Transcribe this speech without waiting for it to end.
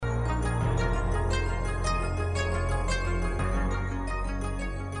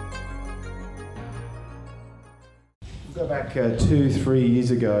go back 2-3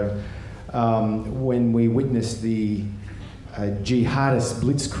 years ago when we witnessed the jihadist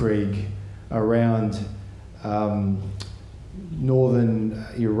blitzkrieg around northern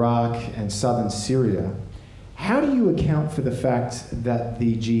Iraq and southern Syria. How do you account for the fact that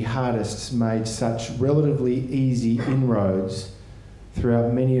the jihadists made such relatively easy inroads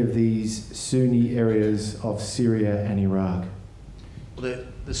throughout many of these Sunni areas of Syria and Iraq? Well,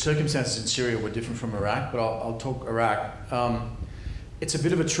 the circumstances in Syria were different from Iraq, but I'll talk Iraq. It's a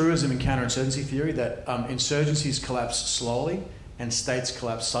bit of a truism in counterinsurgency theory that insurgencies collapse slowly and states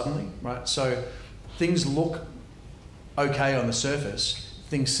collapse suddenly, right? So things look okay on the surface,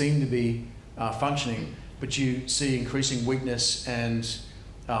 things seem to be functioning, but you see increasing weakness and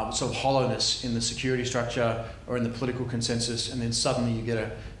sort of hollowness in the security structure or in the political consensus, and then suddenly you get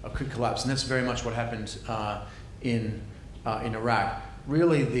a quick collapse. And that's very much what happened in Iraq.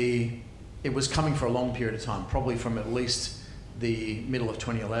 Really, it was coming for a long period of time, probably from at least the middle of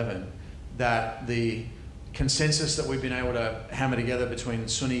 2011, that the consensus that we've been able to hammer together between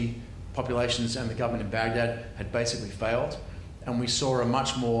Sunni populations and the government in Baghdad had basically failed. And we saw a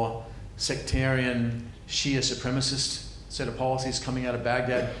much more sectarian, Shia supremacist set of policies coming out of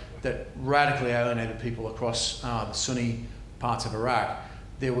Baghdad that radically alienated people across the Sunni parts of Iraq.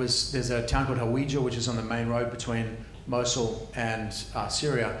 There's a town called Hawija, which is on the main road between Mosul and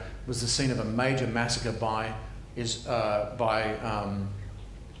Syria, was the scene of a major massacre by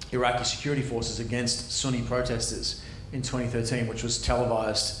Iraqi security forces against Sunni protesters in 2013, which was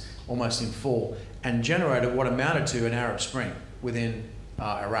televised almost in full and generated what amounted to an Arab Spring within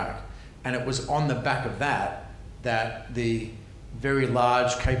Iraq. And it was on the back of that the very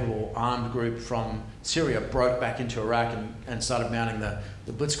large, capable, armed group from Syria broke back into Iraq and started mounting the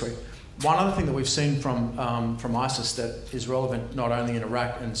blitzkrieg. One other thing that we've seen from ISIS that is relevant not only in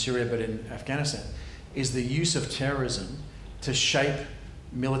Iraq and Syria but in Afghanistan is the use of terrorism to shape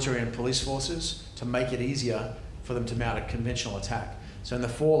military and police forces to make it easier for them to mount a conventional attack. So in the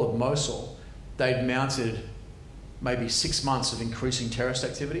fall of Mosul, they'd mounted maybe 6 months of increasing terrorist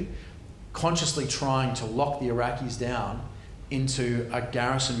activity, consciously trying to lock the Iraqis down into a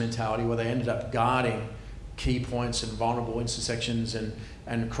garrison mentality where they ended up guarding key points and vulnerable intersections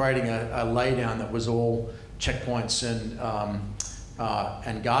and creating a laydown that was all checkpoints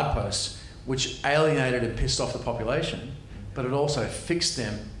and guard posts, which alienated and pissed off the population, but it also fixed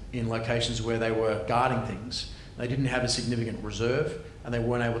them in locations where they were guarding things. They didn't have a significant reserve and they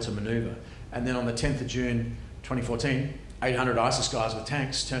weren't able to maneuver. And then on the 10th of June 2014, 800 ISIS guys with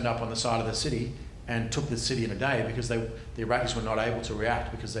tanks turned up on the side of the city and took the city in a day because the Iraqis were not able to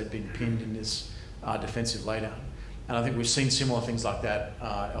react because they'd been pinned in this defensive laydown. And I think we've seen similar things like that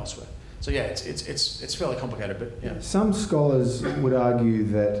elsewhere. So yeah, it's fairly complicated, but yeah. Some scholars would argue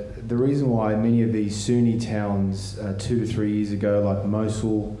that the reason why many of these Sunni towns 2 to 3 years ago, like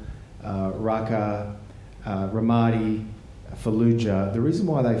Mosul, Raqqa, Ramadi, Fallujah, the reason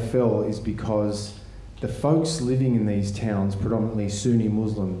why they fell is because the folks living in these towns, predominantly Sunni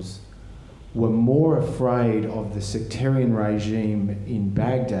Muslims, were more afraid of the sectarian regime in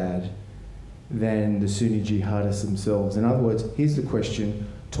Baghdad than the Sunni jihadists themselves. In other words, here's the question: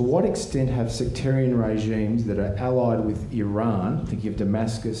 to what extent have sectarian regimes that are allied with Iran, thinking of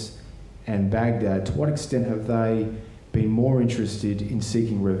Damascus and Baghdad, to what extent have they been more interested in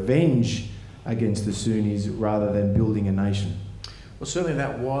seeking revenge against the Sunnis rather than building a nation? Well, certainly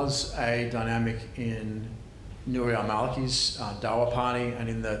that was a dynamic in Nouri al-Maliki's Dawa party and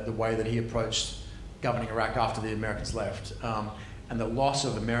in the way that he approached governing Iraq after the Americans left. And the loss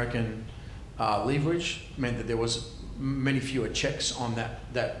of American leverage meant that there was many fewer checks on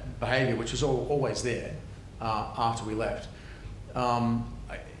that behaviour, which was always there after we left.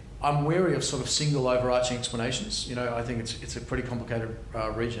 I'm wary of sort of single overarching explanations. You know, I think it's a pretty complicated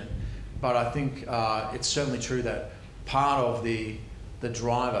region, but I think it's certainly true that part of the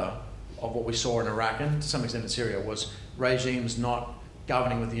driver of what we saw in Iraq and to some extent in Syria was regimes not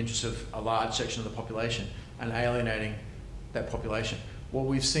governing with the interests of a large section of the population and alienating that population. What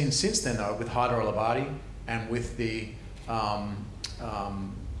we've seen since then, though, with Haider al-Abadi and with the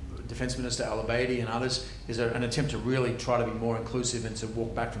Defence Minister al-Abadi and others, is an attempt to really try to be more inclusive and to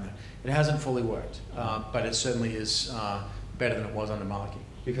walk back from that. It hasn't fully worked, but it certainly is better than it was under Maliki.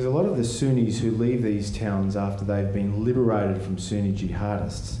 Because a lot of the Sunnis who leave these towns after they've been liberated from Sunni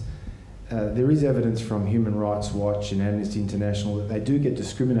jihadists, there is evidence from Human Rights Watch and Amnesty International that they do get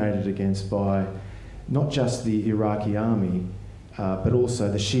discriminated against by not just the Iraqi army, but also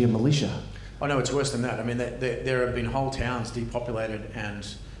the Shia militia. Oh no, it's worse than that. I mean, there have been whole towns depopulated and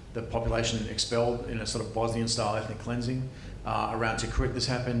the population expelled in a sort of Bosnian-style ethnic cleansing. Around Tikrit, this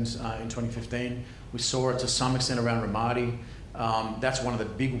happened in 2015. We saw it to some extent around Ramadi. That's one of the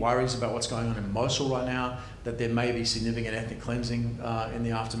big worries about what's going on in Mosul right now, that there may be significant ethnic cleansing in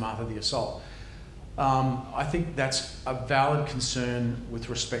the aftermath of the assault. I think that's a valid concern with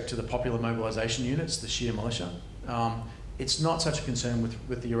respect to the popular mobilization units, the Shia militia. It's not such a concern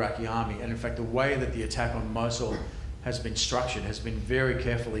with the Iraqi army, and in fact the way that the attack on Mosul has been structured has been very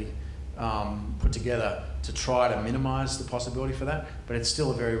carefully put together to try to minimise the possibility for that, but it's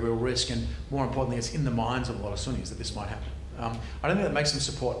still a very real risk, and more importantly it's in the minds of a lot of Sunnis that this might happen. I don't think that makes them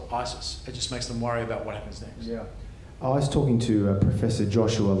support ISIS, it just makes them worry about what happens next. Yeah. I was talking to Professor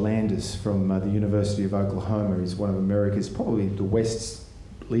Joshua Landis from the University of Oklahoma. He's one of America's, probably the West's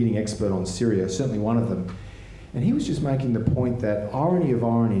leading expert on Syria, certainly one of them. And he was just making the point that, irony of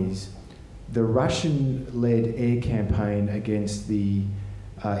ironies, the Russian-led air campaign against the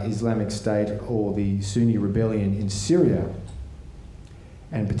Islamic State or the Sunni rebellion in Syria,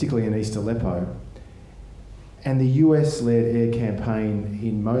 and particularly in East Aleppo, and the US-led air campaign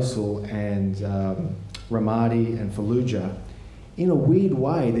in Mosul and Ramadi and Fallujah, in a weird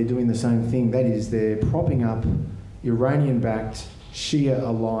way, they're doing the same thing. That is, they're propping up Iranian-backed,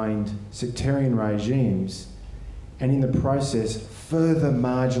 Shia-aligned sectarian regimes, and in the process, further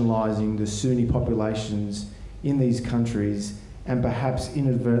marginalising the Sunni populations in these countries and perhaps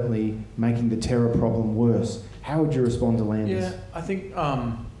inadvertently making the terror problem worse. How would you respond to Landis? Yeah, I think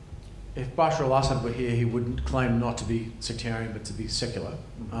if Bashar al-Assad were here, he would claim not to be sectarian, but to be secular.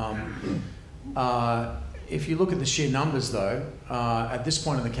 If you look at the sheer numbers, though, at this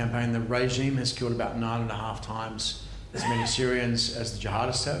point in the campaign, the regime has killed about 9.5 times as many Syrians as the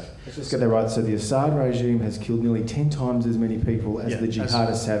jihadists have. Let's just get that right. So the Assad regime has killed nearly 10 times as many people as the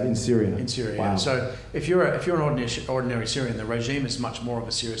jihadists have in Syria. In Syria, wow. Yeah. So if you're an ordinary Syrian, the regime is much more of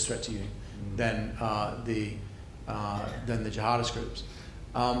a serious threat to you than the jihadist groups.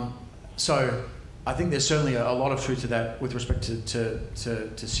 So I think there's certainly a lot of truth to that with respect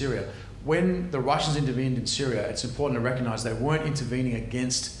to Syria. When the Russians intervened in Syria, it's important to recognise they weren't intervening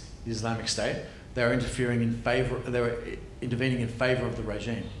against the Islamic State. They were intervening in favour of the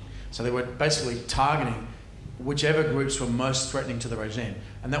regime. So they were basically targeting whichever groups were most threatening to the regime,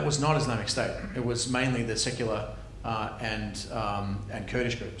 and that was not Islamic State. It was mainly the secular and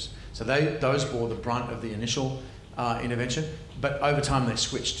Kurdish groups. So those bore the brunt of the initial intervention, but over time they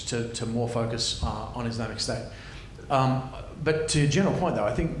switched to more focus on Islamic State. But to your general point, though,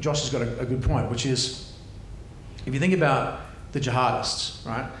 I think Josh has got a good point, which is, if you think about the jihadists,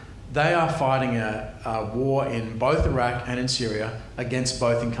 right? They are fighting a war in both Iraq and in Syria against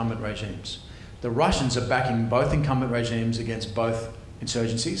both incumbent regimes. The Russians are backing both incumbent regimes against both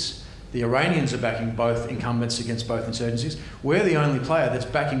insurgencies. The Iranians are backing both incumbents against both insurgencies. We're the only player that's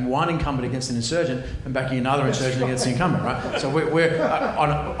backing one incumbent against an insurgent and backing another insurgent against the incumbent, right? So we're on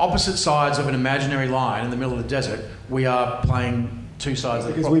opposite sides of an imaginary line in the middle of the desert. We are playing two sides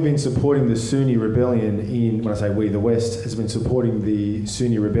of the Because we've been supporting the Sunni rebellion in, when I say we, the West, has been supporting the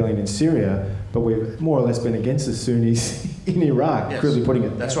Sunni rebellion in Syria, but we've more or less been against the Sunnis in Iraq, yes, really putting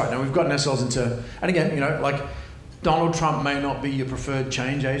it. That's right. Now we've gotten ourselves into, and again, like Donald Trump may not be your preferred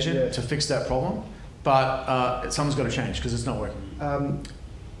change agent to fix that problem, but something's got to change because it's not working.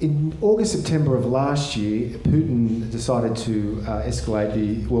 In August, September of last year, Putin decided to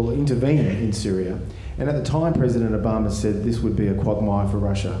intervene in Syria. And at the time, President Obama said this would be a quagmire for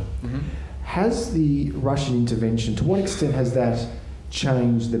Russia. Mm-hmm. Has the Russian intervention, to what extent has that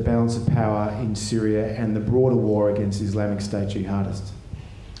changed the balance of power in Syria and the broader war against Islamic State jihadists?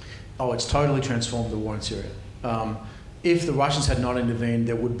 Oh, it's totally transformed the war in Syria. If the Russians had not intervened,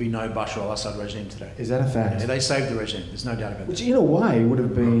 there would be no Bashar al-Assad regime today. Is that a fact? Yeah, they saved the regime. There's no doubt about that. Which, in a way, would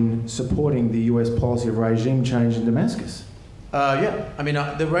have been supporting the US policy of regime change in Damascus. Yeah. I mean,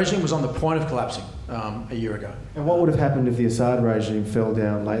 the regime was on the point of collapsing a year ago. And what would have happened if the Assad regime fell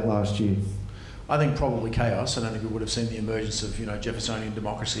down late last year? I think probably chaos. I don't think we would have seen the emergence of Jeffersonian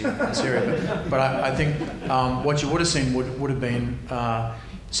democracy in Syria. But I think what you would have seen would have been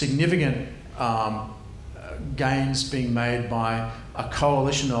significant gains being made by a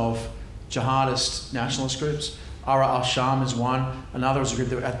coalition of jihadist nationalist groups. Ara al-Sham is one. Another is a group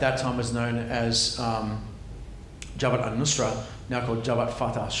that at that time was known as Jabhat al-Nusra, now called Jabhat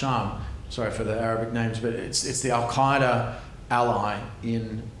Fatah al-Sham. Sorry for the Arabic names, but it's the Al-Qaeda ally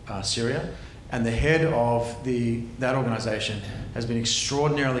in Syria. And the head of that organisation has been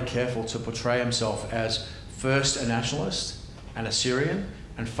extraordinarily careful to portray himself as first a nationalist and a Syrian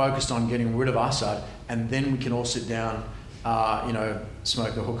and focused on getting rid of Assad, and then we can all sit down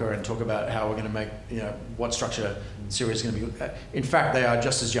smoke a hookah and talk about how we're going to make, what structure Syria is going to be. In fact, they are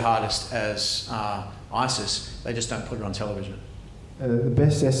just as jihadist as ISIS. They just don't put it on television. The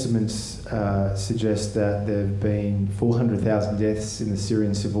best estimates suggest that there have been 400,000 deaths in the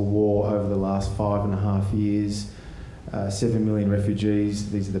Syrian civil war over the last 5.5 years, 7 million refugees.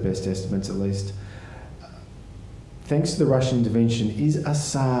 These are the best estimates, at least. Thanks to the Russian intervention, is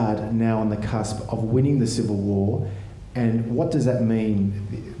Assad now on the cusp of winning the civil war? And what does that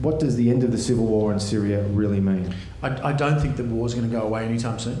mean? What does the end of the civil war in Syria really mean? I don't think the war's going to go away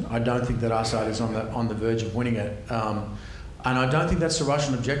anytime soon. I don't think that Assad is on the verge of winning it. And I don't think that's the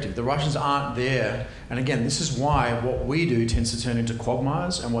Russian objective. The Russians aren't there. And again, this is why what we do tends to turn into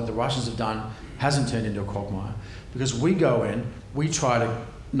quagmires, and what the Russians have done hasn't turned into a quagmire. Because we go in, we try to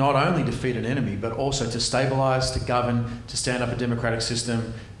not only defeat an enemy, but also to stabilise, to govern, to stand up a democratic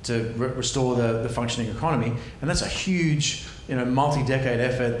system, to restore the functioning economy. And that's a huge, multi-decade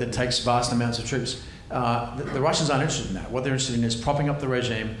effort that takes vast amounts of troops. The Russians aren't interested in that. What they're interested in is propping up the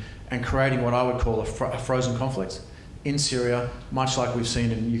regime and creating what I would call a frozen conflict in Syria, much like we've seen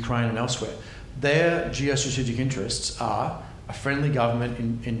in Ukraine and elsewhere. Their geostrategic interests are a friendly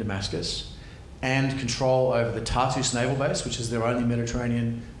government in Damascus and control over the Tartus naval base, which is their only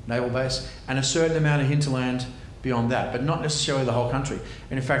Mediterranean naval base, and a certain amount of hinterland beyond that, but not necessarily the whole country.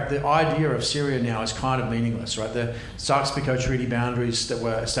 And in fact, the idea of Syria now is kind of meaningless, right? The Sykes-Picot Treaty boundaries that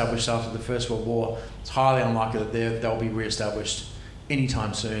were established after the First World War, it's highly unlikely that they'll be re-established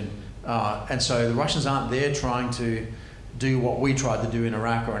anytime soon. And so the Russians aren't there trying to do what we tried to do in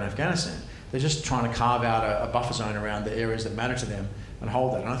Iraq or in Afghanistan. They're just trying to carve out a buffer zone around the areas that matter to them and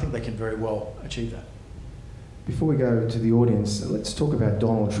hold that. And I think they can very well achieve that. Before we go to the audience, let's talk about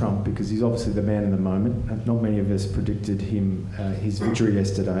Donald Trump, because he's obviously the man of the moment. Not many of us predicted his victory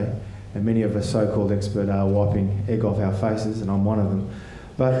yesterday, and many of us so-called experts are wiping egg off our faces, and I'm one of them.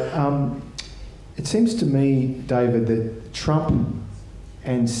 But it seems to me, David, that Trump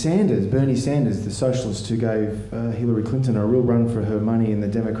and Bernie Sanders, the socialist who gave Hillary Clinton a real run for her money in the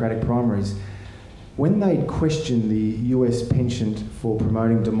Democratic primaries, when they questioned the US penchant for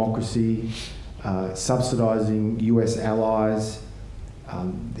promoting democracy, subsidising US allies,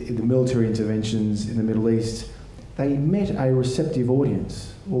 the military interventions in the Middle East, they met a receptive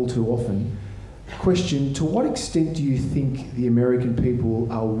audience all too often. Question, to what extent do you think the American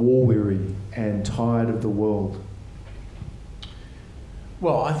people are war-weary and tired of the world?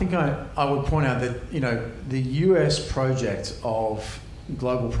 Well, I think I would point out that, the US project of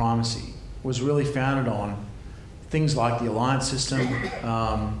global primacy was really founded on things like the alliance system,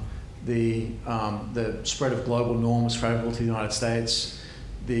 the spread of global norms favourable to the United States,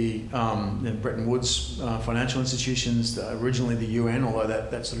 the Bretton Woods financial institutions, originally the UN, although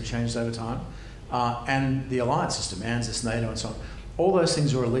that sort of changed over time, and the alliance system, ANZUS, NATO, and so on. All those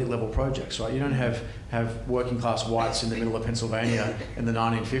things are elite level projects, right? You don't have working class whites in the middle of Pennsylvania in the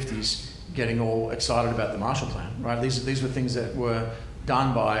 1950s getting all excited about the Marshall Plan, right? These were things that were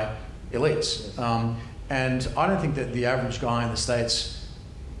done by elites. And I don't think that the average guy in the States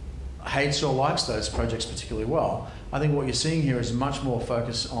hates or likes those projects particularly well. I think what you're seeing here is much more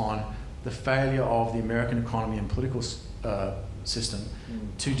focus on the failure of the American economy and political system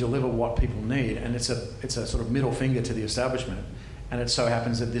to deliver what people need, and it's a sort of middle finger to the establishment. And it so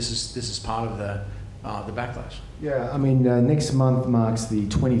happens that this is part of the backlash. Yeah, I mean, next month marks the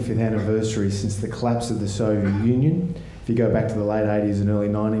 25th anniversary since the collapse of the Soviet Union. If you go back to the late 80s and early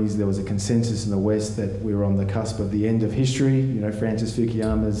 90s, there was a consensus in the West that we were on the cusp of the end of history. Francis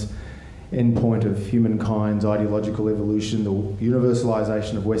Fukuyama's endpoint of humankind's ideological evolution, the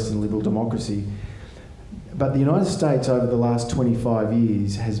universalisation of Western liberal democracy. But the United States over the last 25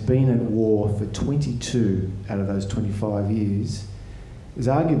 years has been at war for 22 out of those 25 years. There's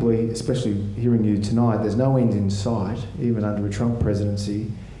arguably, especially hearing you tonight, there's no end in sight, even under a Trump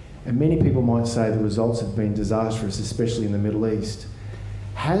presidency. And many people might say the results have been disastrous, especially in the Middle East.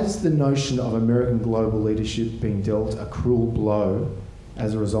 Has the notion of American global leadership been dealt a cruel blow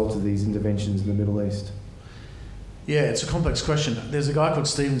as a result of these interventions in the Middle East? Yeah, it's a complex question. There's a guy called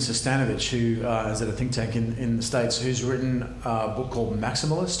Steven Sestanovich who is at a think tank in the States who's written a book called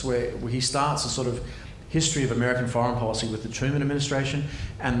Maximalist, where he starts a sort of history of American foreign policy with the Truman administration,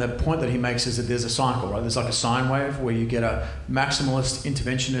 and the point that he makes is that there's a cycle, right? There's like a sine wave where you get a maximalist,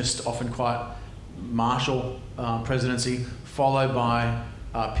 interventionist, often quite martial presidency, followed by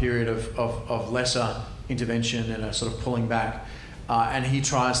a period of lesser intervention and a sort of pulling back. And he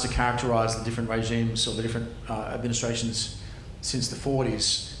tries to characterise the different regimes or the different administrations since the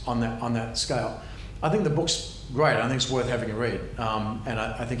 40s on that scale. I think the book's great. I think it's worth having a read, and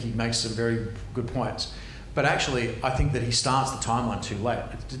I think he makes some very good points. But actually, I think that he starts the timeline too late.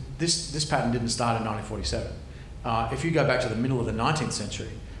 This pattern didn't start in 1947. If you go back to the middle of the 19th century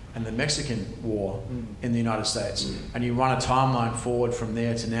and the Mexican War in the United States, and you run a timeline forward from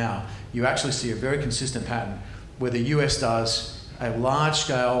there to now, you actually see a very consistent pattern where the US does a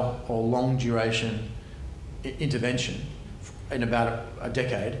large-scale or long-duration intervention in about a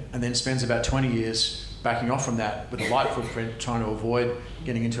decade, and then spends about 20 years backing off from that with a light footprint, trying to avoid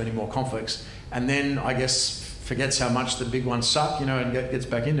getting into any more conflicts, and then I guess forgets how much the big ones suck, and gets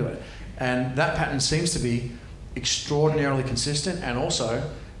back into it. And that pattern seems to be extraordinarily consistent and also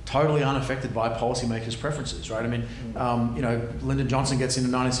totally unaffected by policymakers' preferences, right? I mean, Lyndon Johnson gets into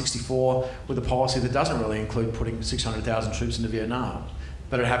 1964 with a policy that doesn't really include putting 600,000 troops into Vietnam,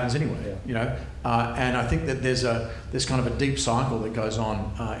 but it happens anyway, and I think that there's kind of a deep cycle that goes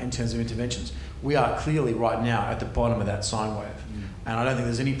on in terms of interventions. We are clearly right now at the bottom of that sine wave, and I don't think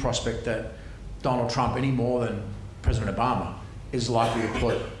there's any prospect that Donald Trump, any more than President Obama, is likely to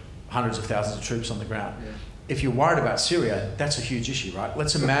put hundreds of thousands of troops on the ground. Yeah. If you're worried about Syria, that's a huge issue, right?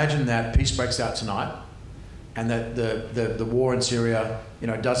 Let's imagine that peace breaks out tonight, and that the war in Syria,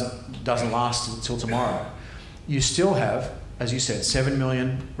 doesn't last until tomorrow. You still have, as you said, 7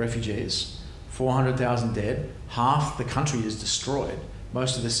 million refugees, 400,000 dead, half the country is destroyed,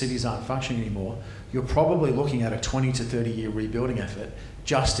 most of the cities aren't functioning anymore. You're probably looking at a 20 to 30 year rebuilding effort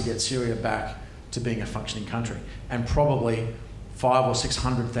just to get Syria back to being a functioning country, and probably 500,000 or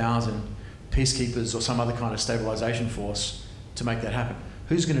 600,000 peacekeepers or some other kind of stabilisation force to make that happen.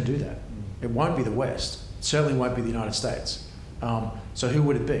 Who's going to do that? It won't be the West. It certainly won't be the United States. So who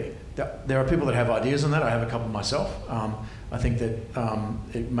would it be? There are people that have ideas on that. I have a couple myself. I think that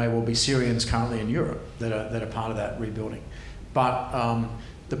it may well be Syrians currently in Europe that are part of that rebuilding. But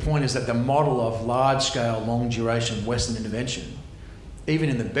the point is that the model of large-scale, long-duration Western intervention, even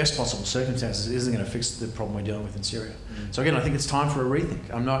in the best possible circumstances, isn't going to fix the problem we're dealing with in Syria. So again, I think it's time for a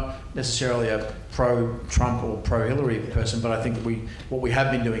rethink. I'm not necessarily a pro-Trump or pro-Hillary person, but I think that what we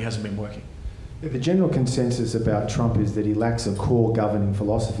have been doing hasn't been working. The general consensus about Trump is that he lacks a core governing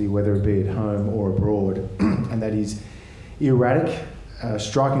philosophy, whether it be at home or abroad, and that he's erratic,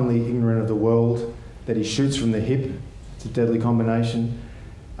 strikingly ignorant of the world, that he shoots from the hip. It's a deadly combination.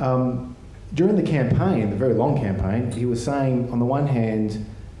 During the campaign, the very long campaign, he was saying, on the one hand,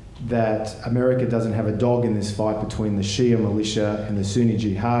 that America doesn't have a dog in this fight between the Shia militia and the Sunni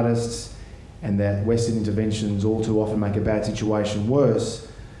jihadists, and that Western interventions all too often make a bad situation worse.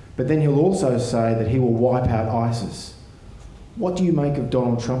 But then he'll also say that he will wipe out ISIS. What do you make of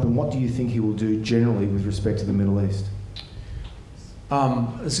Donald Trump, and what do you think he will do generally with respect to the Middle East?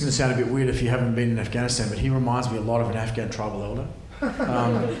 This is going to sound a bit weird if you haven't been in Afghanistan, but he reminds me a lot of an Afghan tribal elder.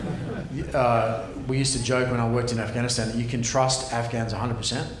 We used to joke when I worked in Afghanistan that you can trust Afghans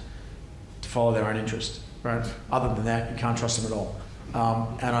 100% to follow their own interest, right? Other than that, you can't trust them at all.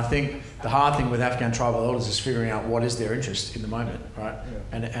 And I think the hard thing with Afghan tribal elders is figuring out what is their interest in the moment, right?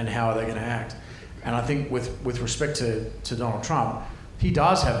 Yeah. And how are they going to act? And I think with respect to Donald Trump, he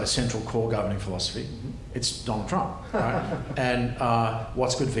does have a central core governing philosophy. It's Donald Trump, right? And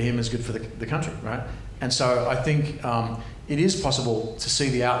what's good for him is good for the country, right? And so I think it is possible to see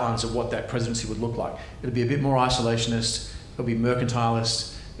the outlines of what that presidency would look like. It'd be a bit more isolationist, it would be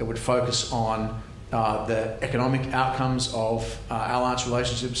mercantilist, it would focus on the economic outcomes of alliance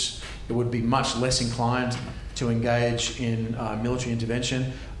relationships. It would be much less inclined to engage in military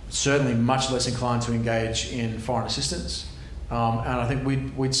intervention, certainly much less inclined to engage in foreign assistance. And I think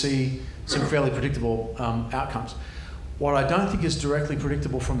we'd see some fairly predictable outcomes. What I don't think is directly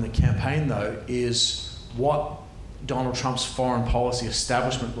predictable from the campaign, though, is what Donald Trump's foreign policy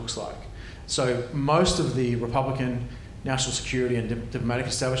establishment looks like. So most of the Republican national security and diplomatic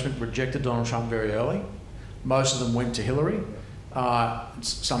establishment rejected Donald Trump very early. Most of them went to Hillary.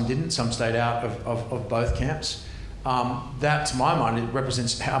 Some didn't. Some stayed out of both camps. That, to my mind, it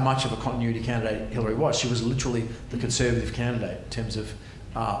represents how much of a continuity candidate Hillary was. She was literally the conservative candidate in terms of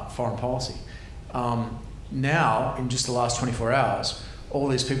foreign policy. Now, in just the last 24 hours, all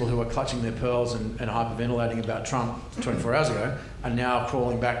these people who were clutching their pearls and hyperventilating about Trump 24 hours ago are now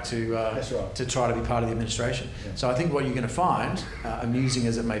crawling back to try to be part of the administration. Yeah. So I think what you're going to find, amusing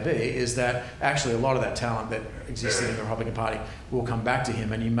as it may be, is that actually a lot of that talent that existed in the Republican Party will come back to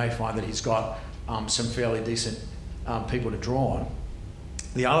him, and you may find that he's got some fairly decent people to draw on.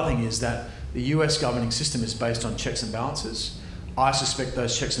 The other thing is that the US governing system is based on checks and balances. I suspect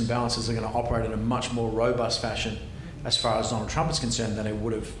those checks and balances are going to operate in a much more robust fashion as far as Donald Trump is concerned than they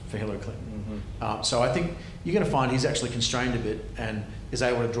would have for Hillary Clinton. So I think you're going to find he's actually constrained a bit and is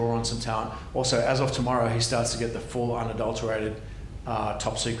able to draw on some talent. Also, as of tomorrow, he starts to get the full unadulterated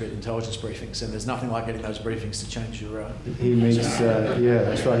top secret intelligence briefings, and there's nothing like getting those briefings to change your... He meets, yeah,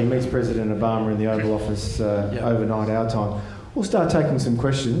 that's right, he meets President Obama in the Oval Office overnight our time. We'll start taking some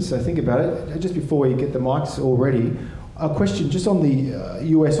questions, so think about it. Just before we get the mics all ready, a question just on the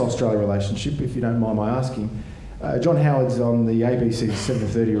US-Australia relationship, if you don't mind my asking. John Howard's on the ABC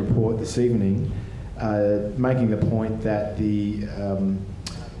 7:30 report this evening, making the point that the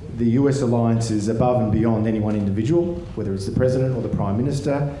US alliance is above and beyond any one individual, whether it's the President or the Prime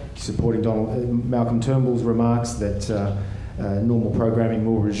Minister, supporting Malcolm Turnbull's remarks that normal programming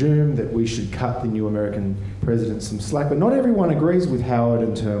will resume, that we should cut the new American President some slack. But not everyone agrees with Howard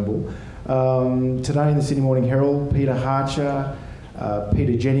and Turnbull. Today in the Sydney Morning Herald, Peter Harcher,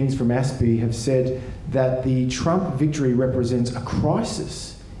 Peter Jennings from ASPI have said that the Trump victory represents a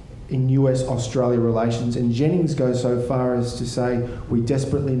crisis in US-Australia relations, and Jennings goes so far as to say we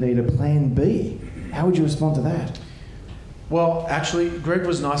desperately need a plan B. How would you respond to that? Well, actually, Greg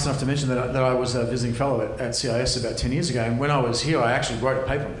was nice enough to mention that I was a visiting fellow at CIS about 10 years ago, and when I was here, I actually wrote a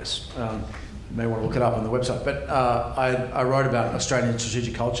paper on this. You may want to look it up on the website. But I wrote about Australian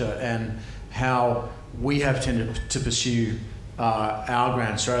strategic culture and how we have tended to pursue our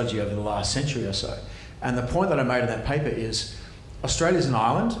grand strategy over the last century or so. And the point that I made in that paper is Australia's an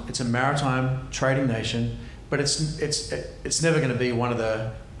island, it's a maritime trading nation, but it's never going to be one of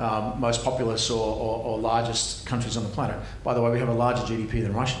the most populous or largest countries on the planet. By the way, we have a larger GDP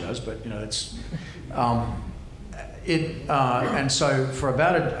than Russia does, but you know it's and so for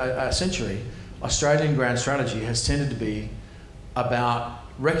about a century, Australian grand strategy has tended to be about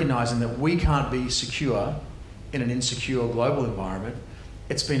recognising that we can't be secure in an insecure global environment.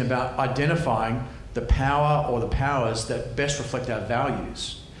 It's been about identifying the power or the powers that best reflect our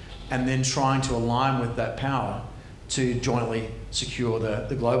values, and then trying to align with that power to jointly secure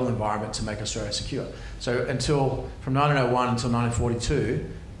the global environment to make Australia secure. So from 1901 until 1942,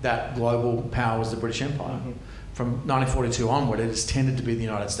 that global power was the British Empire. Mm-hmm. From 1942 onward, it has tended to be the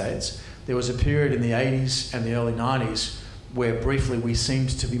United States. There was a period in the 80s and the early 90s where briefly we seemed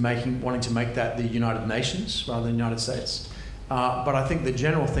to be wanting to make that the United Nations rather than the United States. But I think the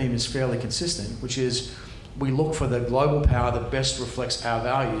general theme is fairly consistent, which is we look for the global power that best reflects our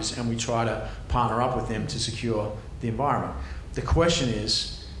values and we try to partner up with them to secure the environment. The question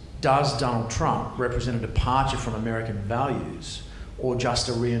is, does Donald Trump represent a departure from American values or just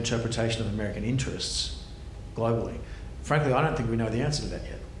a reinterpretation of American interests globally? Frankly, I don't think we know the answer to that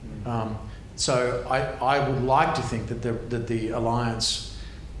yet. So I would like to think that the alliance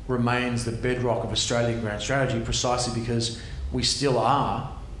remains the bedrock of Australian grand strategy precisely because we still are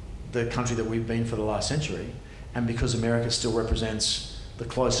the country that we've been for the last century, and because America still represents the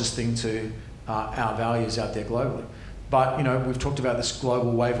closest thing to our values out there globally. But you know, we've talked about this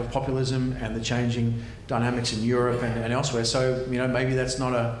global wave of populism and the changing dynamics in Europe and elsewhere. So you know, maybe that's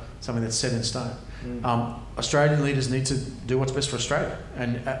not something that's set in stone. Australian leaders need to do what's best for Australia,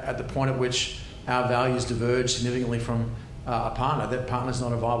 and at the point at which our values diverge significantly from a partner, that partner's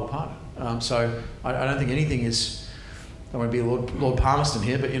not a viable partner. So I don't think anything is. I don't want to be Lord Palmerston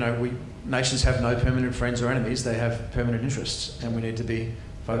here, but you know, nations have no permanent friends or enemies; they have permanent interests, and we need to be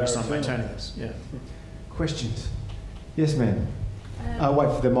focused on maintaining this. Yeah. Questions? Yes, ma'am.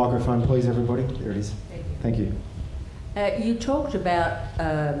 Wait for the microphone, please, everybody. There it is. Thank you. You talked about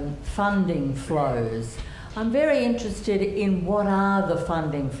funding flows. I'm very interested in what are the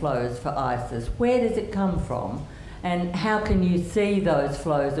funding flows for ISIS? Where does it come from? And how can you see those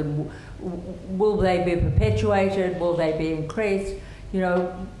flows? And will they be perpetuated? Will they be increased? You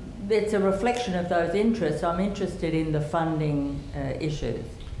know, it's a reflection of those interests. I'm interested in the funding issues.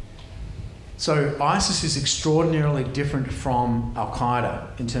 So ISIS is extraordinarily different from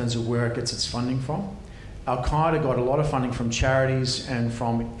Al-Qaeda in terms of where it gets its funding from. Al-Qaeda got a lot of funding from charities and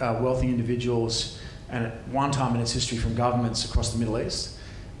from wealthy individuals, and at one time in its history from governments across the Middle East.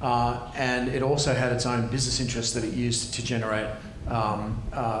 And it also had its own business interests that it used to generate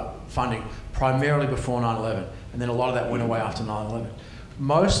funding, primarily before 9/11. And then a lot of that went away after 9/11.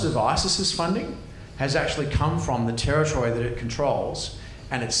 Most of ISIS's funding has actually come from the territory that it controls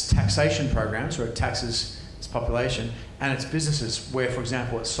and its taxation programs, where it taxes its population, and its businesses, where, for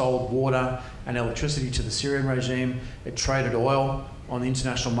example, it sold water and electricity to the Syrian regime, it traded oil on the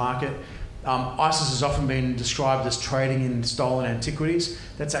international market. ISIS has often been described as trading in stolen antiquities.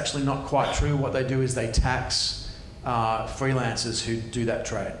 That's actually not quite true. What they do is they tax freelancers who do that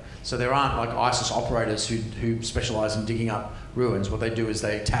trade. So there aren't like ISIS operators who specialise in digging up ruins. What they do is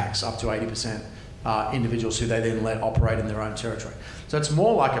they tax up to 80% individuals who they then let operate in their own territory. So it's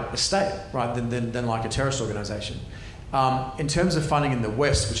more like a state, right, than like a terrorist organisation. In terms of funding in the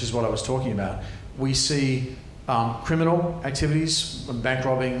West, which is what I was talking about, we see Criminal activities, bank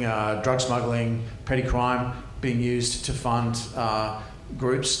robbing, drug smuggling, petty crime being used to fund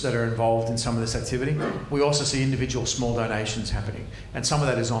groups that are involved in some of this activity. We also see individual small donations happening, and some of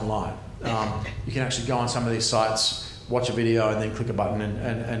that is online. You can actually go on some of these sites, watch a video, and then click a button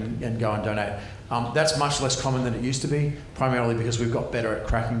and go and donate. That's much less common than it used to be, primarily because we've got better at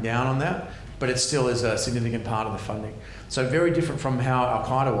cracking down on that, but it still is a significant part of the funding. So very different from how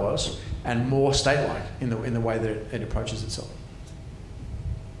Al-Qaeda was, and more state-like in the way that it approaches itself.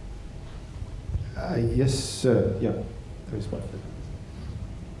 Yes, sir. Yeah, there is one.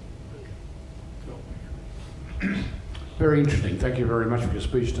 Very interesting. Thank you very much for your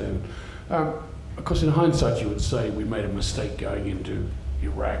speech, David. Of course, in hindsight, you would say we made a mistake going into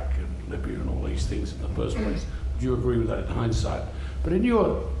Iraq and Libya and all these things in the first place. Do you agree with that in hindsight? But in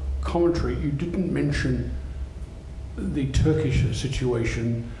your commentary, you didn't mention the Turkish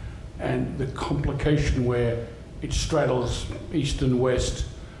situation and the complication where it straddles east and west.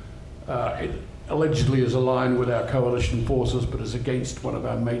 It allegedly is aligned with our coalition forces, but is against one of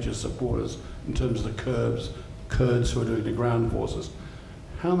our major supporters in terms of the Kurds who are doing the ground forces.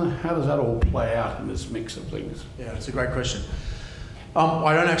 How does that all play out in this mix of things? Yeah, it's a great question.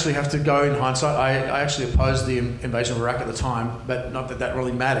 I don't actually have to go in hindsight. I actually opposed the invasion of Iraq at the time, but not that that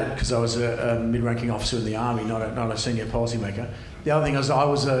really mattered, because I was a mid-ranking officer in the army, not a senior policymaker. The other thing is I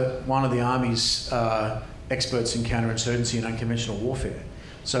was one of the army's experts in counterinsurgency and unconventional warfare.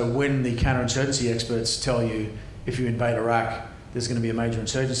 So when the counterinsurgency experts tell you if you invade Iraq, there's going to be a major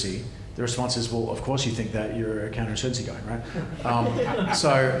insurgency, the response is, well, of course you think that, you're a counterinsurgency guy, right?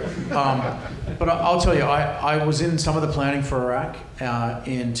 But I'll tell you, I was in some of the planning for Iraq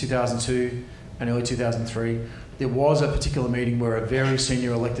in 2002 and early 2003. There was a particular meeting where a very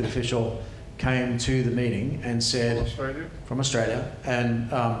senior elected official came to the meeting and said, from Australia,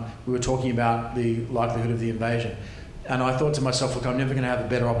 and we were talking about the likelihood of the invasion. And I thought to myself, look, I'm never going to have a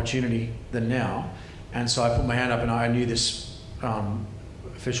better opportunity than now. And so I put my hand up, and I knew this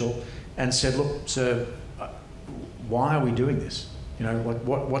official, and said, look, sir, why are we doing this? You know, like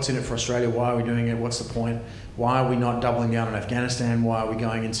what's in it for Australia? Why are we doing it? What's the point? Why are we not doubling down on Afghanistan? Why are we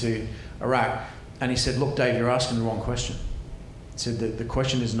going into Iraq? And he said, look, Dave, you're asking the wrong question. He said that the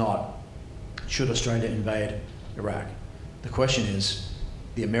question is not, should Australia invade Iraq? The question is,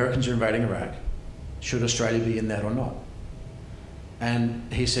 the Americans are invading Iraq. Should Australia be in that or not?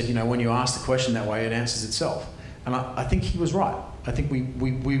 And he said, you know, when you ask the question that way, it answers itself. And I think he was right. I think we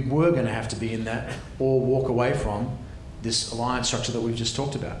were going to have to be in that or walk away from this alliance structure that we've just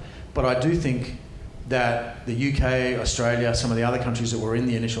talked about. But I do think that the UK, Australia, some of the other countries that were in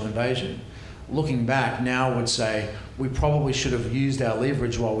the initial invasion, looking back now would say we probably should have used our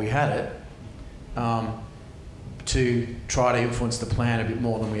leverage while we had it to try to influence the plan a bit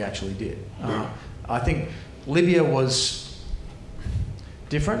more than we actually did. I think Libya was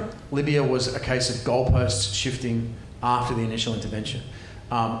different. Libya was a case of goalposts shifting after the initial intervention.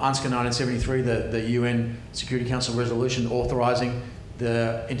 UNSCR 1973, the UN Security Council resolution authorising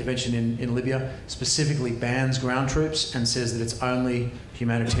the intervention in Libya, specifically bans ground troops and says that it's only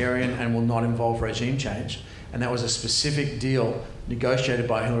humanitarian and will not involve regime change. And that was a specific deal negotiated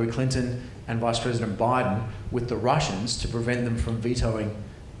by Hillary Clinton and Vice President Biden with the Russians to prevent them from vetoing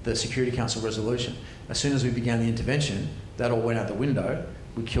the Security Council resolution. As soon as we began the intervention, that all went out the window.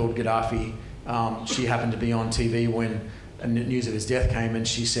 We killed Gaddafi. She happened to be on TV when news of his death came, and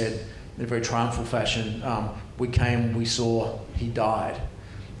she said in a very triumphal fashion, we came, we saw, he died.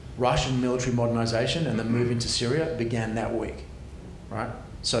 Russian military modernization and the move into Syria began that week, right?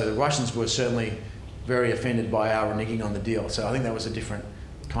 So the Russians were certainly very offended by our reneging on the deal. So I think that was a different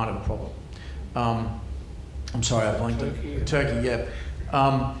kind of a problem. I'm sorry, I blanked. Turkey, yeah.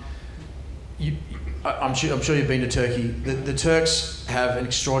 I'm sure you've been to Turkey. The Turks have an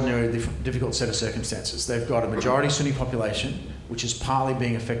extraordinarily difficult set of circumstances. They've got a majority Sunni population, which is partly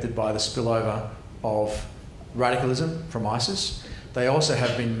being affected by the spillover of radicalism from ISIS. They also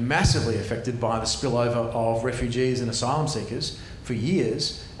have been massively affected by the spillover of refugees and asylum seekers for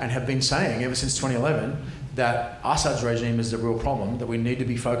years, and have been saying ever since 2011 that Assad's regime is the real problem, that we need to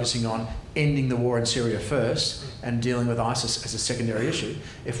be focusing on ending the war in Syria first and dealing with ISIS as a secondary issue.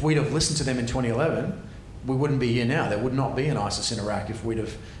 If we'd have listened to them in 2011, we wouldn't be here now. There would not be an ISIS in Iraq if we'd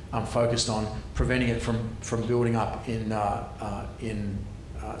have focused on preventing it from building up in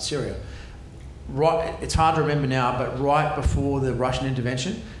Syria. Right, it's hard to remember now, but right before the Russian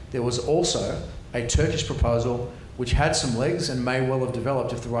intervention, there was also a Turkish proposal which had some legs and may well have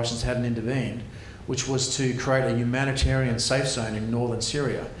developed if the Russians hadn't intervened, which was to create a humanitarian safe zone in northern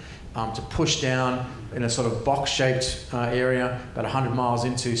Syria. to push down in a sort of box-shaped area about 100 miles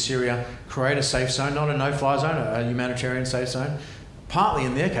into Syria, create a safe zone, not a no-fly zone, a humanitarian safe zone, partly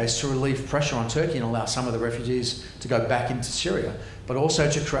in their case to relieve pressure on Turkey and allow some of the refugees to go back into Syria, but also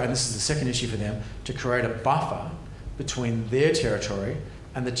to create, and this is the second issue for them, to create a buffer between their territory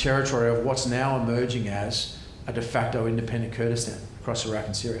and the territory of what's now emerging as a de facto independent Kurdistan across Iraq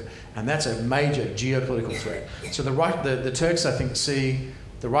and Syria. And that's a major geopolitical threat. So the Turks, I think, see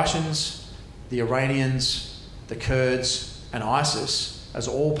the Russians, the Iranians, the Kurds, and ISIS as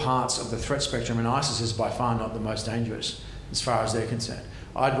all parts of the threat spectrum, and ISIS is by far not the most dangerous as far as they're concerned.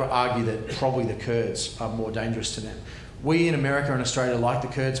 I'd argue that probably the Kurds are more dangerous to them. We in America and Australia like the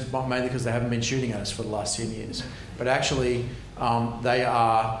Kurds mainly because they haven't been shooting at us for the last 10 years. But actually, they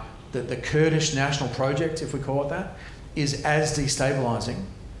are, the Kurdish national project, if we call it that, is as destabilising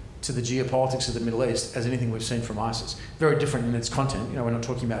to the geopolitics of the Middle East as anything we've seen from ISIS. Very different in its content. You know, we're not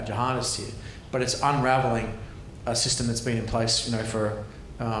talking about jihadists here, but it's unravelling a system that's been in place, you know, for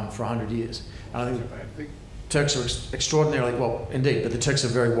 100 years. And I think Turks are extraordinarily, well, indeed, but the Turks are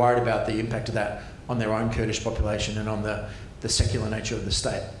very worried about the impact of that on their own Kurdish population and on the secular nature of the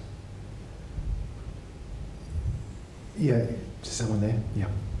state. Yeah, someone there? Yeah,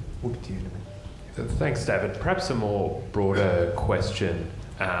 we'll get to you in a minute. Thanks, David. Perhaps a more broader question.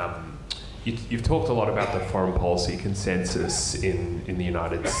 You've talked a lot about the foreign policy consensus in the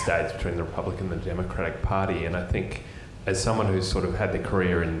United States between the Republican and the Democratic Party, and I think as someone who's sort of had the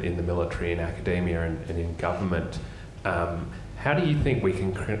career in the military, in academia and in government, how do you think we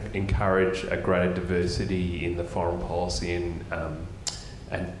can encourage a greater diversity in the foreign policy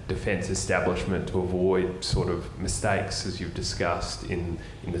and defence establishment to avoid sort of mistakes, as you've discussed, in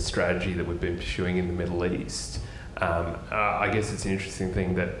the strategy that we've been pursuing in the Middle East? I guess it's an interesting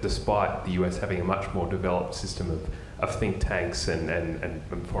thing that despite the US having a much more developed system of think tanks and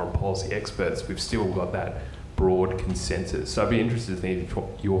foreign policy experts, we've still got that broad consensus. So I'd be interested to hear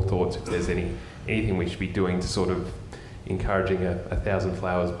your thoughts if there's anything we should be doing to sort of encouraging a thousand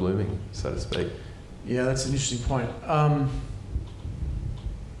flowers blooming, so to speak. Yeah, that's an interesting point.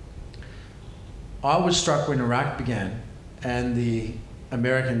 I was struck when Iraq began and the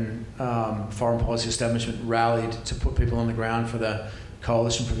American foreign policy establishment rallied to put people on the ground for the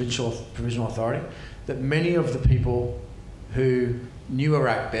coalition provisional authority, that many of the people who knew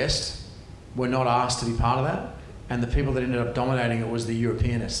Iraq best were not asked to be part of that, and the people that ended up dominating it was the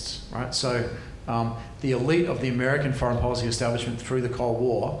Europeanists, right? So the elite of the American foreign policy establishment through the Cold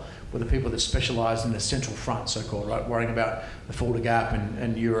War were the people that specialised in the central front, so-called, right? Worrying about the Fulda Gap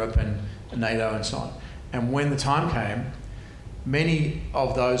and Europe and NATO and so on. And when the time came, many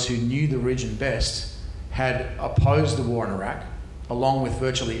of those who knew the region best had opposed the war in Iraq, along with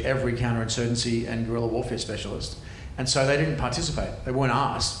virtually every counterinsurgency and guerrilla warfare specialist. And so they didn't participate. They weren't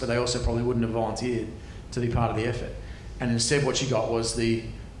asked, but they also probably wouldn't have volunteered to be part of the effort. And instead what you got was the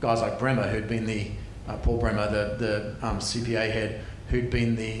guys like Bremer, who'd been Paul Bremer, the CPA head, who'd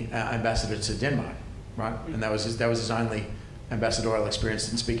been the ambassador to Denmark, right? And that was his only ambassadorial experience,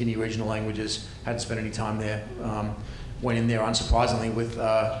 didn't speak any regional languages, hadn't spent any time there. Went in there, unsurprisingly, with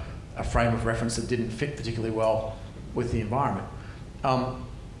a frame of reference that didn't fit particularly well with the environment.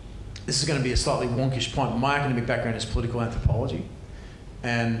 This is going to be a slightly wonkish point. My academic background is political anthropology,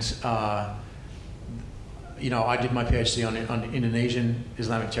 and you know, I did my PhD on Indonesian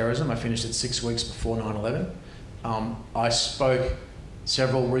Islamic terrorism. I finished it 6 weeks before 9/11. I spoke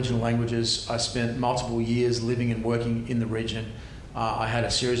several regional languages. I spent multiple years living and working in the region. I had a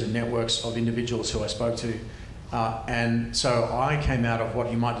series of networks of individuals who I spoke to. And so I came out of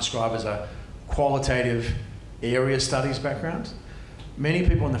what you might describe as a qualitative area studies background. Many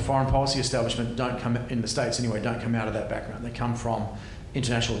people in the foreign policy establishment in the States anyway, don't come out of that background. They come from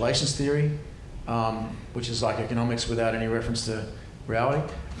international relations theory, which is like economics without any reference to reality.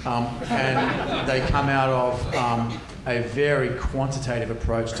 And they come out of a very quantitative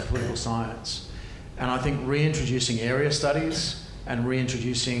approach to political science. And I think reintroducing area studies and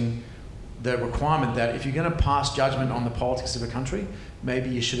reintroducing the requirement that if you're going to pass judgment on the politics of a country, maybe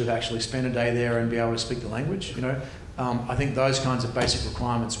you should have actually spent a day there and be able to speak the language. You know, I think those kinds of basic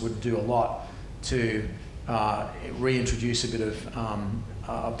requirements would do a lot to reintroduce a bit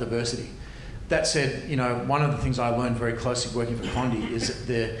of diversity. That said, you know, one of the things I learned very closely working for Condi is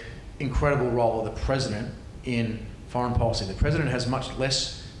the incredible role of the president in foreign policy. The president has much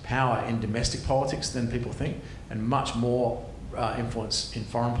less power in domestic politics than people think, and much more influence in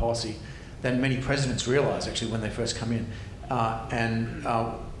foreign policy than many presidents realise, actually, when they first come in.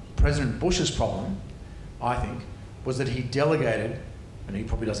 President Bush's problem, I think, was that he delegated, and he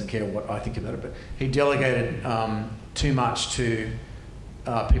probably doesn't care what I think about it, but he delegated too much to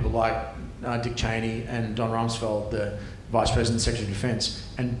people like Dick Cheney and Don Rumsfeld, the Vice President and Secretary of Defence,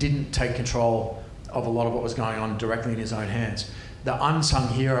 and didn't take control of a lot of what was going on directly in his own hands. The unsung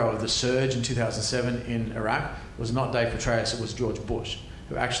hero of the surge in 2007 in Iraq was not Dave Petraeus, it was George Bush,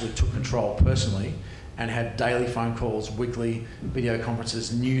 who actually took control personally and had daily phone calls, weekly video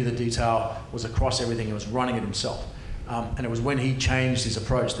conferences, knew the detail, was across everything, and was running it himself. And it was when he changed his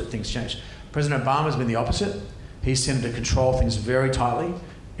approach that things changed. President Obama's been the opposite. He's tended to control things very tightly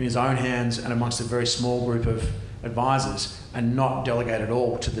in his own hands and amongst a very small group of advisors, and not delegate at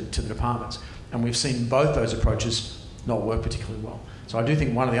all to the departments. And we've seen both those approaches not work particularly well. So I do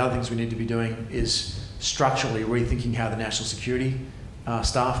think one of the other things we need to be doing is structurally rethinking how the national security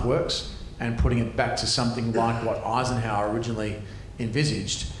staff works and putting it back to something like what Eisenhower originally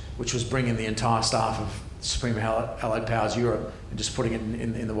envisaged, which was bringing the entire staff of Supreme Allied Powers Europe and just putting it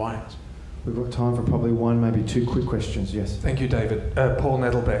in the White House. We've got time for probably one, maybe two quick questions. Yes. Thank you, David. Paul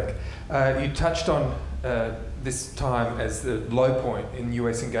Nettlebeck. You touched on this time as the low point in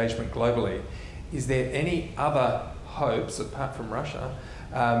US engagement globally. Is there any other hopes, apart from Russia,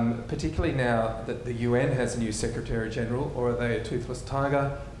 particularly now that the UN has a new Secretary General, or are they a toothless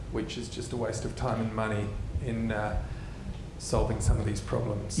tiger, which is just a waste of time and money in solving some of these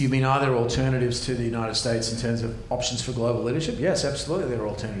problems? You mean are there alternatives to the United States in terms of options for global leadership? Yes, absolutely there are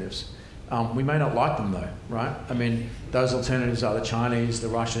alternatives. We may not like them though, right? I mean, those alternatives are the Chinese, the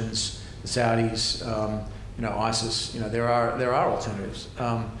Russians, the Saudis, ISIS. There are alternatives.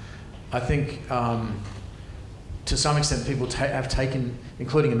 I think to some extent people have taken,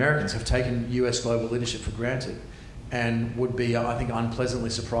 including Americans, have taken US global leadership for granted, and would be, I think, unpleasantly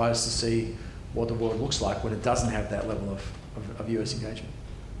surprised to see what the world looks like when it doesn't have that level of US engagement.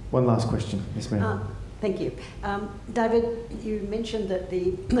 One last question, Ms. Mann. Thank you. David, you mentioned that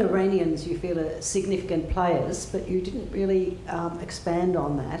the Iranians you feel are significant players, but you didn't really expand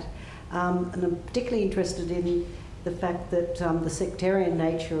on that. And I'm particularly interested in the fact that the sectarian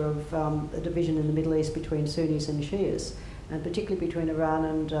nature of the division in the Middle East between Sunnis and Shias, and particularly between Iran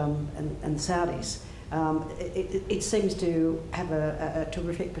and Saudis, it seems to have a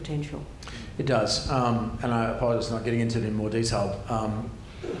terrific potential. It does, and I apologise for not getting into it in more detail.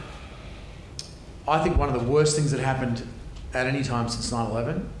 I think one of the worst things that happened at any time since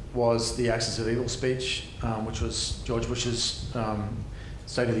 9/11 was the Axis of Evil speech, which was George Bush's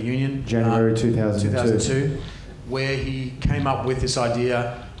State of the Union. January 2002. Where he came up with this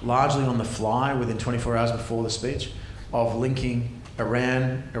idea, largely on the fly, within 24 hours before the speech, of linking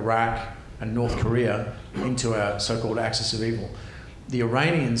Iran, Iraq, and North Korea into our so-called Axis of Evil. The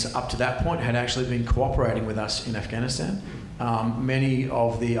Iranians, up to that point, had actually been cooperating with us in Afghanistan. Many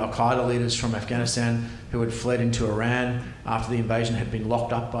of the Al-Qaeda leaders from Afghanistan who had fled into Iran after the invasion had been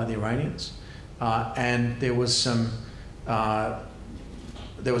locked up by the Iranians. And there was an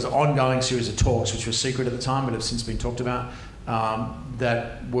ongoing series of talks, which were secret at the time, but have since been talked about,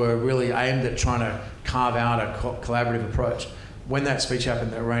 that were really aimed at trying to carve out a collaborative approach. When that speech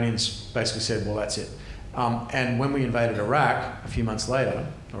happened, the Iranians basically said, well, that's it. And when we invaded Iraq a few months later,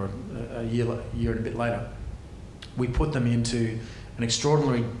 or a year and a bit later, we put them into an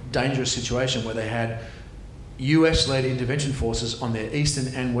extraordinarily dangerous situation where they had US-led intervention forces on their eastern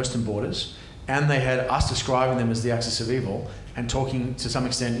and western borders, and they had us describing them as the Axis of Evil, and talking, to some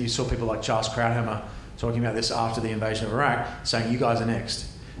extent, you saw people like Charles Krauthammer talking about this after the invasion of Iraq, saying, you guys are next.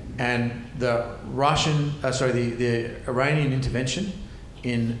 And the Iranian intervention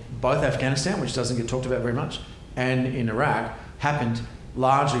in both Afghanistan, which doesn't get talked about very much, and in Iraq, happened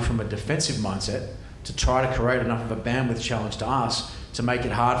largely from a defensive mindset to try to create enough of a bandwidth challenge to us to make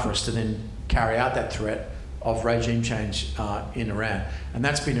it hard for us to then carry out that threat of regime change in Iran. And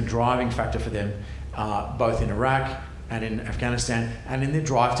that's been a driving factor for them, both in Iraq and in Afghanistan, and in their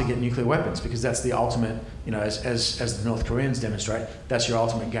drive to get nuclear weapons, because that's the ultimate, as the North Koreans demonstrate, that's your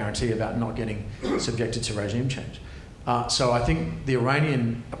ultimate guarantee about not getting subjected to regime change. So I think the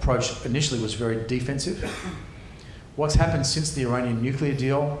Iranian approach initially was very defensive. What's happened since the Iranian nuclear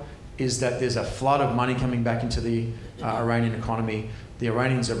deal is that there's a flood of money coming back into the Iranian economy. The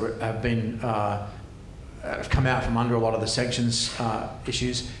Iranians have come out from under a lot of the sanctions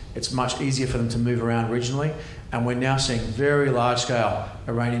issues. It's much easier for them to move around regionally, and we're now seeing very large-scale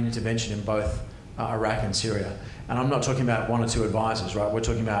Iranian intervention in both Iraq and Syria. And I'm not talking about one or two advisors, right? We're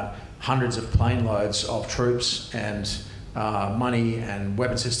talking about hundreds of plane loads of troops and money and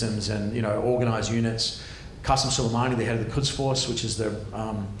weapon systems and organised units. Qasem Soleimani, the head of the Quds Force, which is the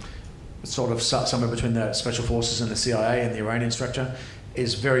sort of somewhere between the special forces and the CIA and the Iranian structure,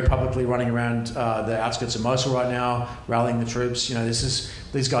 is very publicly running around the outskirts of Mosul right now, rallying the troops.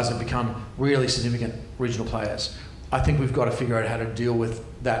 These guys have become really significant regional players. I think we've got to figure out how to deal with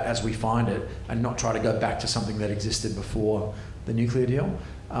that as we find it, and not try to go back to something that existed before the nuclear deal.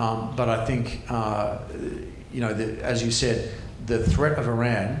 But I think, as you said, the threat of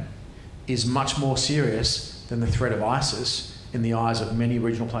Iran is much more serious than the threat of ISIS in the eyes of many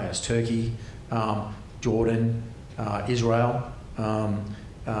regional players: Turkey, Jordan, Israel,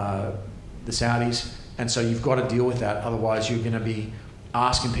 the Saudis. And so you've got to deal with that, otherwise you're going to be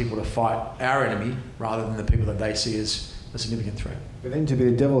asking people to fight our enemy rather than the people that they see as a significant threat. But then, to be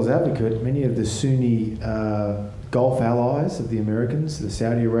the devil's advocate, many of the Sunni Gulf allies of the Americans, the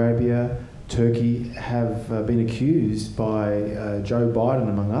Saudi Arabia, Turkey, have been accused by Joe Biden,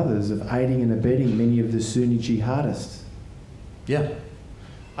 among others, of aiding and abetting many of the Sunni jihadists. Yeah.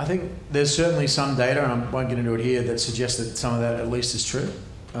 I think there's certainly some data, and I won't get into it here, that suggests that some of that at least is true.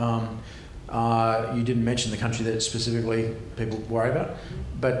 You didn't mention the country that specifically people worry about,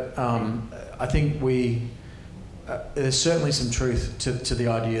 but I think there's certainly some truth to the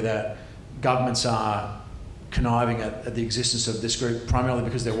idea that governments are conniving at the existence of this group primarily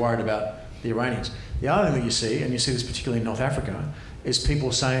because they're worried about the Iranians. The other thing that you see, and you see this particularly in North Africa, is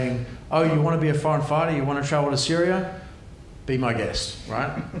people saying, oh, you want to be a foreign fighter, you want to travel to Syria? Be my guest,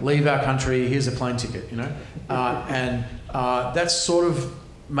 right? Leave our country, here's a plane ticket, and that sort of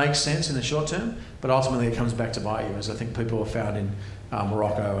makes sense in the short term, but ultimately it comes back to bite you, as I think people have found in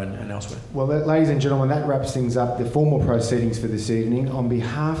Morocco and elsewhere. Well, ladies and gentlemen, that wraps things up, the formal proceedings for this evening. On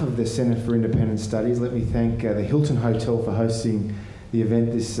behalf of the Centre for Independent Studies, let me thank the Hilton Hotel for hosting the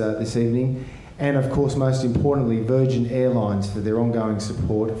event this evening, and of course, most importantly, Virgin Airlines for their ongoing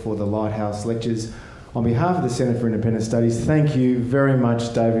support for the Lighthouse Lectures. On behalf of the Centre for Independent Studies, thank you very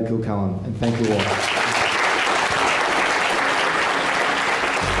much, David Kilcullen, and thank you all.